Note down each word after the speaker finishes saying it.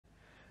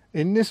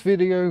In this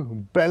video,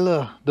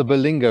 Bella the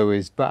Berlingo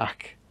is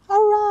back.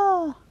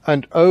 Hurrah!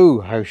 And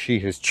oh, how she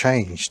has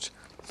changed.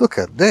 Look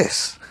at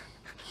this.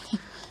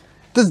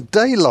 There's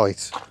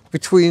daylight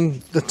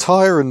between the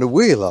tyre and the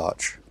wheel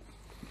arch.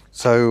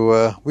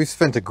 So we've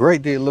spent a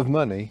great deal of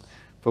money,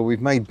 but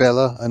we've made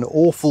Bella an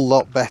awful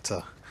lot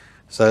better.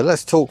 So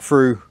let's talk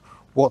through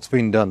what's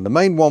been done. The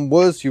main one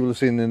was, you will have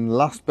seen in the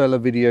last Bella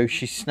video,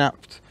 she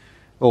snapped,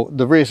 or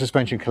the rear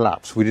suspension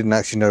collapsed. We didn't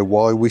actually know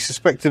why. We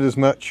suspected as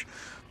much,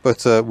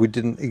 but we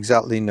didn't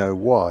exactly know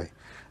why.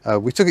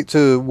 We took it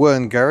to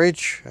Wern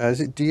Garage.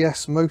 Is it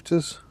DS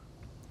Motors?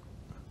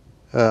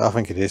 I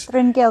think it is.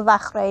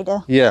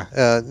 Wachtreden.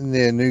 Yeah,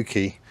 near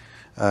Newquay.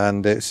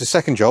 And it's the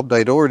second job.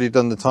 They'd already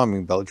done the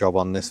timing belt job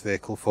on this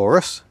vehicle for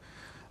us.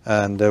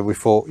 And we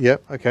thought,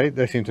 yep, okay,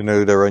 they seem to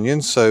know their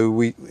onions. So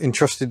we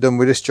entrusted them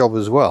with this job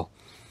as well.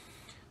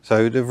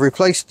 So they've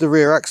replaced the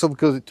rear axle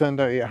because it turned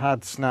out it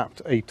had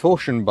snapped a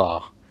torsion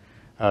bar.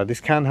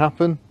 This can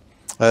happen.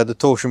 The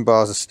torsion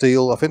bars are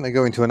steel. I think they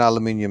go into an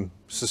aluminium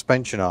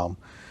suspension arm,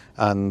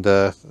 and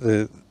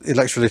the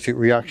electrolytic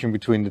reaction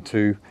between the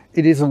two,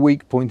 it is a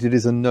weak point. It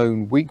is a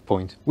known weak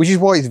point, which is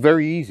why it's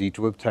very easy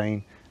to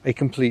obtain a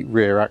complete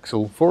rear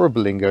axle for a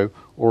Berlingo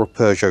or a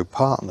Peugeot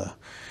partner.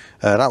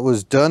 That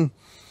was done,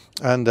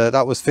 and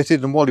that was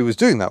fitted, and while he was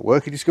doing that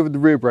work, he discovered the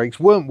rear brakes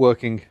weren't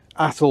working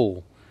at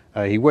all.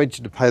 He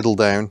wedged the pedal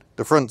down,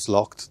 the front's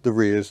locked, the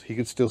rears he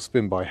could still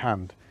spin by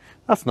hand.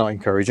 That's not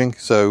encouraging,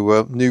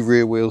 so new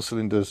rear wheel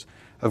cylinders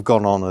have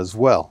gone on as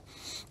well.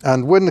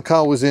 And when the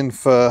car was in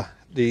for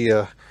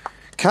the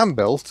cam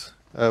belt,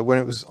 when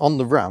it was on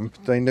the ramp,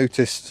 they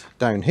noticed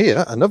down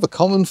here another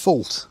common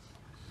fault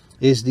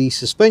is the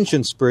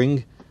suspension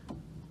spring,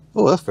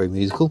 oh that's very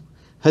musical,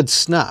 had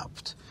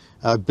snapped.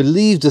 I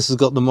believe this has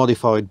got the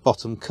modified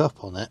bottom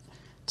cup on it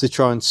to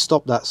try and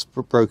stop that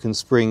broken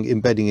spring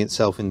embedding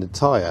itself in the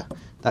tyre.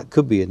 That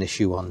could be an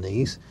issue on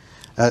these.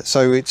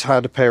 So it's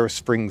had a pair of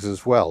springs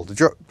as well.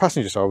 The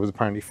passenger side was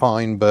apparently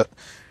fine, but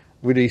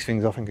with these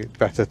things I think it's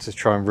better to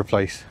try and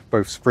replace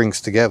both springs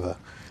together.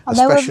 And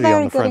they were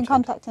very good in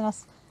contacting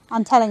us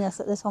and telling us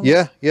that this one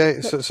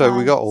was so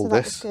we got all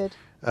this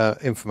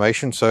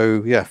information.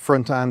 So yeah,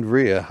 front and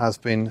rear has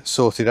been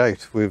sorted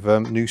out with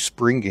new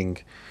springing.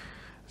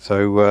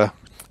 So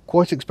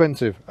quite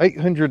expensive,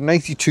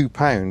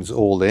 £882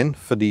 all in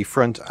for the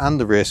front and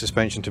the rear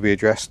suspension to be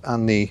addressed,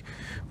 and the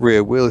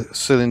rear wheel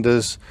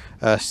cylinders.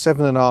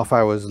 7.5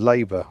 hours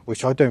labour,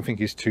 which I don't think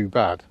is too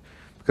bad,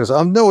 because I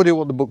have no idea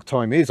what the book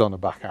time is on a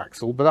back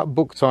axle, but that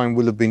book time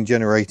will have been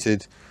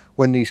generated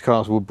when these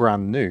cars were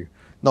brand new,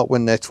 not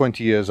when they're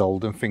 20 years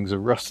old and things are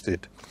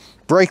rusted.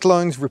 Brake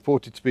lines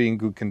reported to be in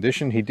good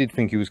condition. He did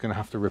think he was going to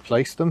have to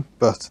replace them,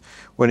 but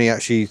when he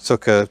actually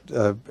took a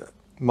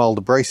mild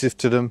abrasive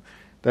to them,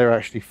 they're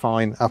actually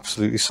fine,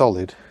 absolutely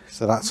solid,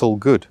 so that's all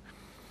good.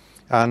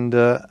 And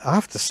I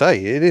have to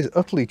say, it is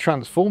utterly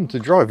transformed to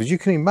drive. As you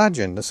can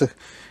imagine, there's a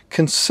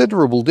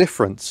considerable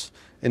difference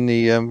in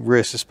the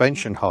rear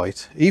suspension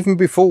height, even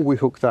before we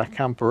hooked our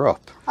camper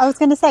up. I was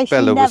going to say,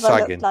 Bella she never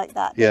looked like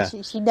that, yeah.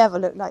 She never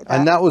looked like that.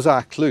 And that was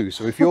our clue.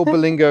 So if your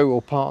Berlingo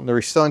or partner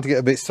is starting to get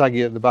a bit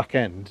saggy at the back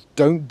end,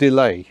 don't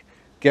delay.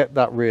 Get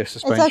that rear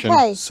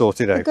suspension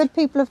sorted out. The good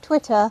people of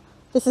Twitter,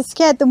 this has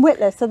scared them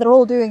witless, so they're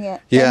all doing it.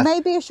 Yeah. There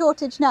may be a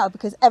shortage now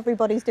because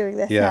everybody's doing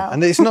this now.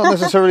 And it's not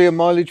necessarily a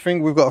mileage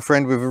thing. We've got a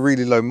friend with a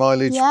really low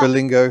mileage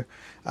Berlingo,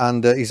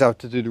 and he's had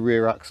to do the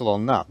rear axle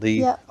on that.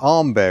 The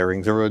arm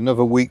bearings are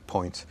another weak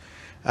point,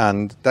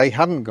 and they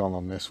hadn't gone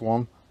on this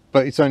one,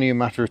 but it's only a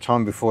matter of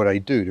time before they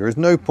do. There is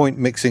no point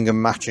mixing and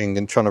matching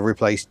and trying to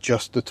replace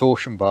just the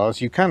torsion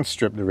bars. You can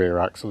strip the rear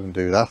axle and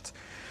do that.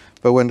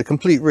 But when the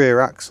complete rear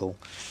axle,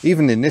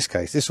 even in this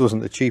case, this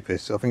wasn't the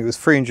cheapest. I think it was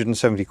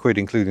 370 quid,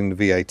 including the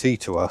VAT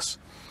to us.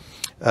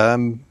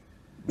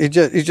 It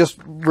just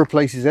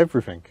replaces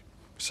everything.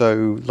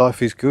 So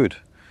life is good.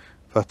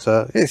 But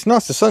it's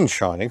nice the sun's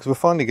shining, because we're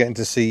finally getting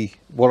to see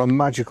what a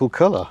magical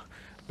colour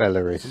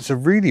Bella is. It's a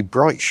really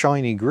bright,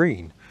 shiny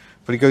green,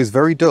 but it goes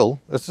very dull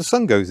as the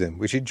sun goes in,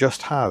 which it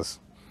just has.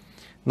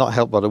 Not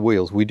helped by the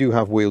wheels. We do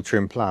have wheel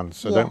trim plans,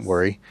 so don't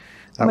worry.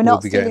 That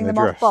will be getting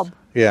addressed. Bob.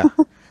 Yeah.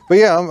 But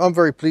yeah, I'm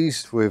very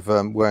pleased with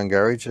Wern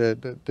Garage.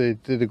 They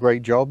did a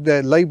great job.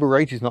 Their labour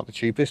rate is not the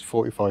cheapest,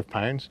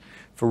 £45.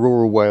 For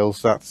rural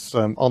Wales, that's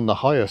on the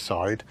higher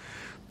side,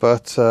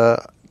 but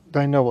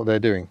they know what they're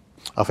doing.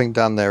 I think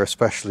Dan there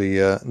especially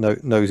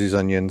knows his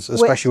onions,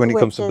 especially when it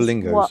comes to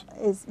Berlingos. What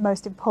is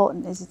most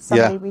important is it's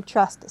somebody we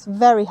trust. It's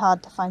very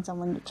hard to find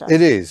someone you trust.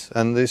 It is,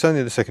 and it's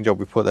only the second job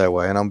we put their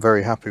way, and I'm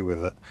very happy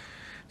with it.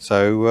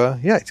 So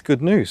yeah, it's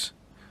good news.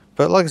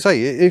 But like I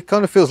say, it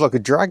kind of feels like a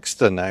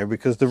dragster now,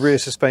 because the rear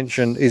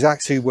suspension is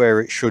actually where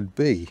it should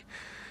be.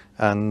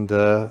 And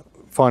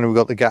finally we've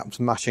got the gaps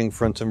matching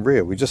front and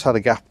rear. We just had a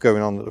gap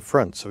going on at the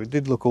front, so it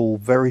did look all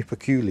very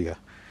peculiar.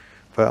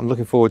 But I'm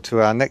looking forward to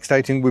our next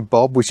outing with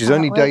Bob, which is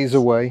only days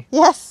away.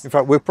 Yes. In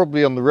fact, we're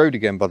probably on the road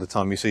again by the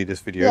time you see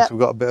this video, so we've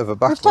got a bit of a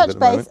backlog at the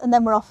moment. And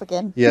then we're off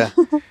again. Yeah.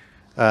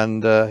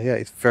 And yeah,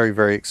 it's very,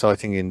 very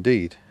exciting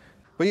indeed.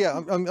 But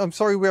yeah, I'm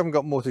sorry we haven't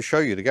got more to show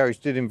you. The garage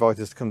did invite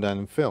us to come down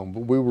and film,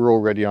 but we were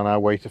already on our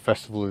way to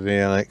Festival of the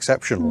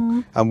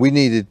Unexceptional, and we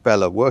needed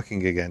Bella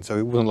working again, so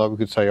it wasn't like we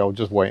could say, "I'll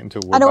just wait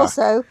until we're back." And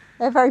also,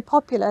 they're very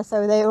popular,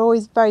 so they're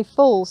always very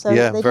full. So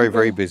yeah, they very, didn't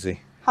very really busy.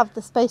 have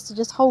the space to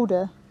just hold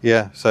her.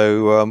 Yeah,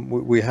 so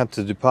we had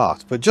to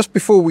depart. But just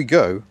before we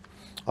go,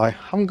 I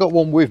haven't got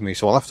one with me,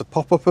 so I'll have to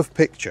pop up a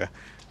picture.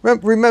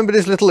 Remember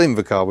this little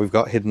Invacar we've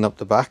got hidden up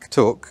the back,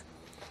 Tuck?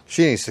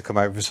 She needs to come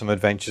out for some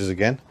adventures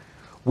again.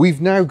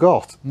 We've now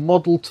got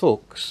model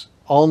Tucks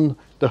on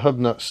the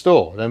Hubnut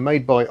store. They're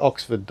made by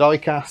Oxford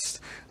Diecast.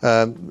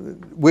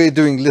 We're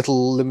doing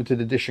little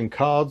limited edition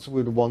cards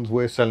with the ones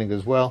we're selling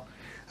as well.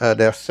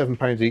 They're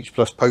 £7 each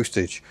plus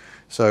postage.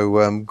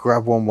 So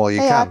grab one while you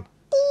can.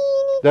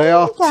 They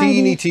are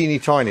teeny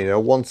tiny. They're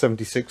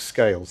 1/76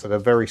 scale, so they're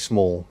very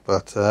small.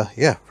 But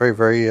yeah, very,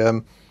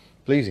 very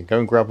pleasing. Go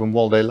and grab them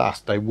while they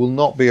last. They will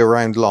not be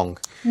around long.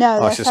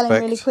 No, they're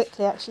selling really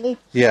quickly, actually.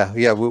 Yeah,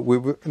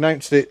 we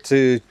announced it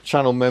to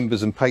channel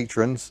members and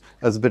patrons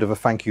as a bit of a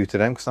thank you to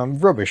them, because I'm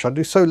rubbish. I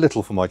do so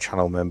little for my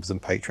channel members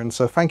and patrons,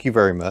 so thank you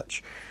very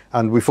much.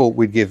 And we thought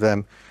we'd give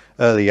them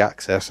early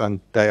access, and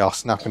they are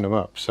snapping them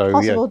up. So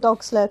Possible yeah,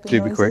 dog slurping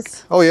do be noises. quick.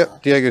 Oh yeah,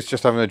 Diego's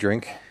just having a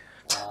drink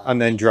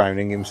and then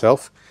drowning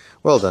himself.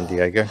 Well done,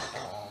 Diego.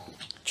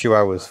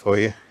 Chihuahuas for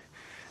you.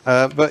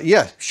 But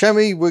yeah,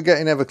 Shemi, we're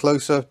getting ever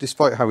closer,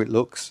 despite how it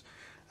looks.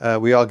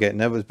 We are getting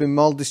there. There's been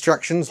mild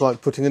distractions,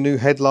 like putting a new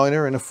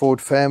headliner in a Ford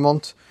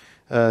Fairmont.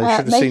 You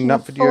should have seen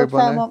that video by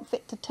now. Fairmont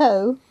fit to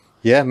tow.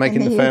 Yeah,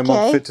 making the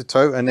Fairmont fit to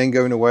tow, and then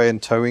going away and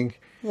towing.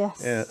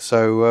 Yes. Yeah,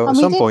 so and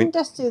at some we point...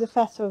 didn't just do the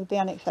Festival of the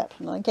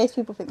Unexceptional. In case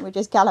people think we're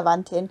just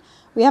gallivanting,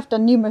 we have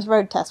done numerous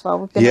road tests while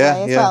we've been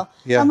away as well.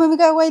 Yeah. And when we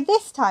go away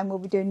this time, we'll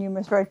be doing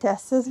numerous road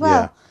tests as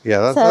well.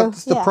 Yeah,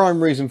 that's the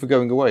prime reason for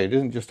going away. It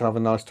isn't just to have a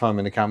nice time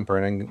in a camper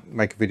and then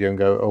make a video and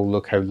go, oh,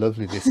 look how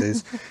lovely this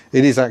is.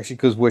 It is actually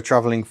because we're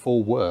travelling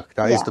for work.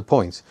 That is the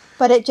point.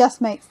 But it just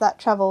makes that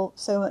travel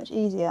so much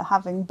easier,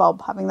 having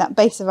Bob, having that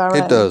base of our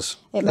own. It does,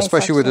 It makes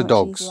especially with life the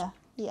so much dogs. easier.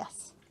 Yes.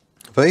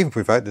 But even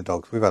without the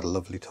dogs, we've had a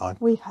lovely time.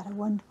 We've had a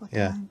wonderful time.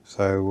 Yeah,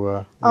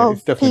 so Oh,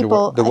 it's definitely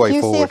people, the way if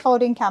you forward. see a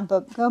folding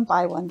camper, go and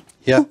buy one.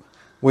 Yeah,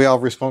 we are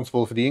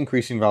responsible for the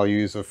increasing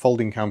values of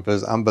folding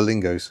campers and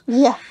Berlingos.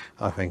 Yeah.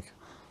 I think.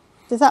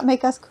 Does that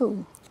make us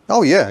cool?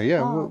 Oh yeah,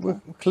 yeah. Oh,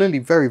 we're clearly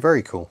very,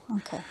 very cool.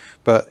 Okay.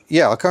 But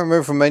yeah, I can't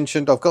remember if I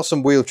mentioned, I've got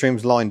some wheel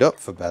trims lined up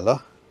for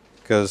Bella,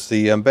 because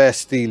the bare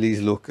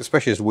Steelies look,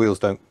 especially as the wheels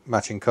don't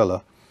match in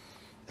colour,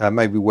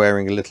 maybe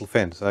wearing a little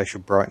thin, so they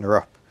should brighten her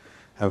up.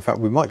 And in fact,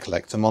 we might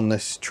collect them on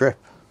this trip.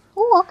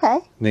 Oh, okay.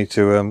 Need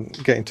to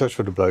get in touch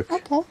with the bloke.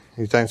 Okay.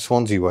 He's down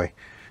Swansea way.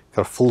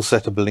 Got a full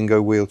set of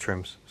Berlingo wheel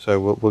trims, so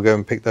we'll go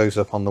and pick those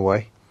up on the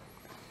way.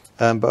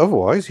 But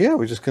otherwise, yeah,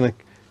 we're just going to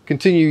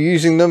continue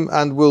using them,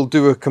 and we'll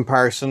do a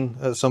comparison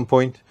at some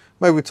point.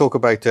 Maybe we'll talk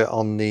about it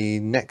on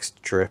the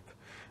next trip,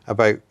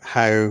 about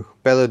how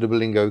Bella the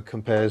Berlingo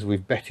compares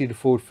with Betty the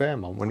Ford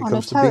Fairmont when it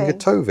comes to being a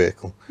tow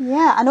vehicle.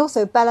 Yeah, and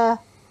also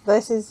Bella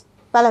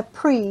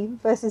pre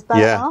versus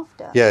Bella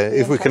after. Yeah,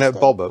 if we can have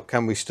Bob up,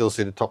 can we still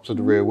see the tops of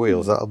the rear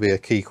wheels? That'll be a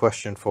key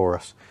question for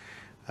us.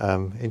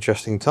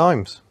 Interesting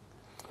times.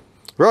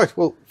 Right,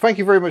 well, thank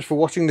you very much for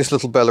watching this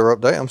little Bella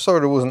update. I'm sorry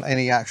there wasn't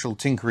any actual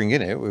tinkering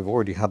in it. We've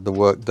already had the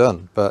work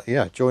done. But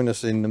yeah, join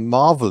us in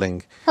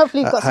marvelling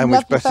Hopefully you've got how some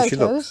much lovely better she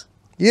looks.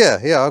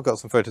 Yeah, I've got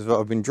some photos that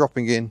I've been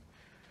dropping in,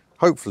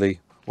 hopefully,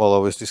 while I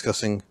was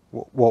discussing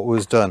what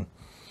was done.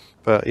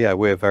 But yeah,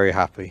 we're very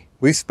happy.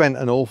 We've spent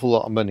an awful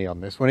lot of money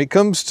on this. When it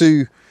comes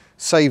to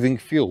saving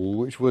fuel,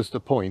 which was the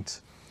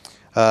point,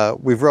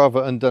 we've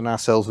rather undone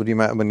ourselves with the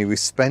amount of money we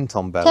spent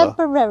on Bella.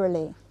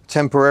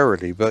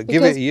 Temporarily, but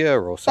give it a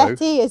year or so.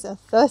 Betty is a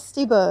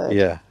thirsty bird.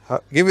 Yeah,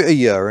 give it a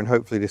year and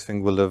hopefully this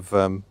thing will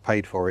have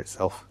paid for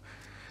itself.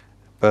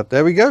 But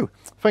there we go.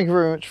 Thank you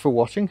very much for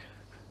watching.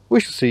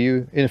 We shall see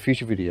you in a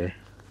future video.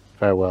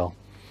 Farewell.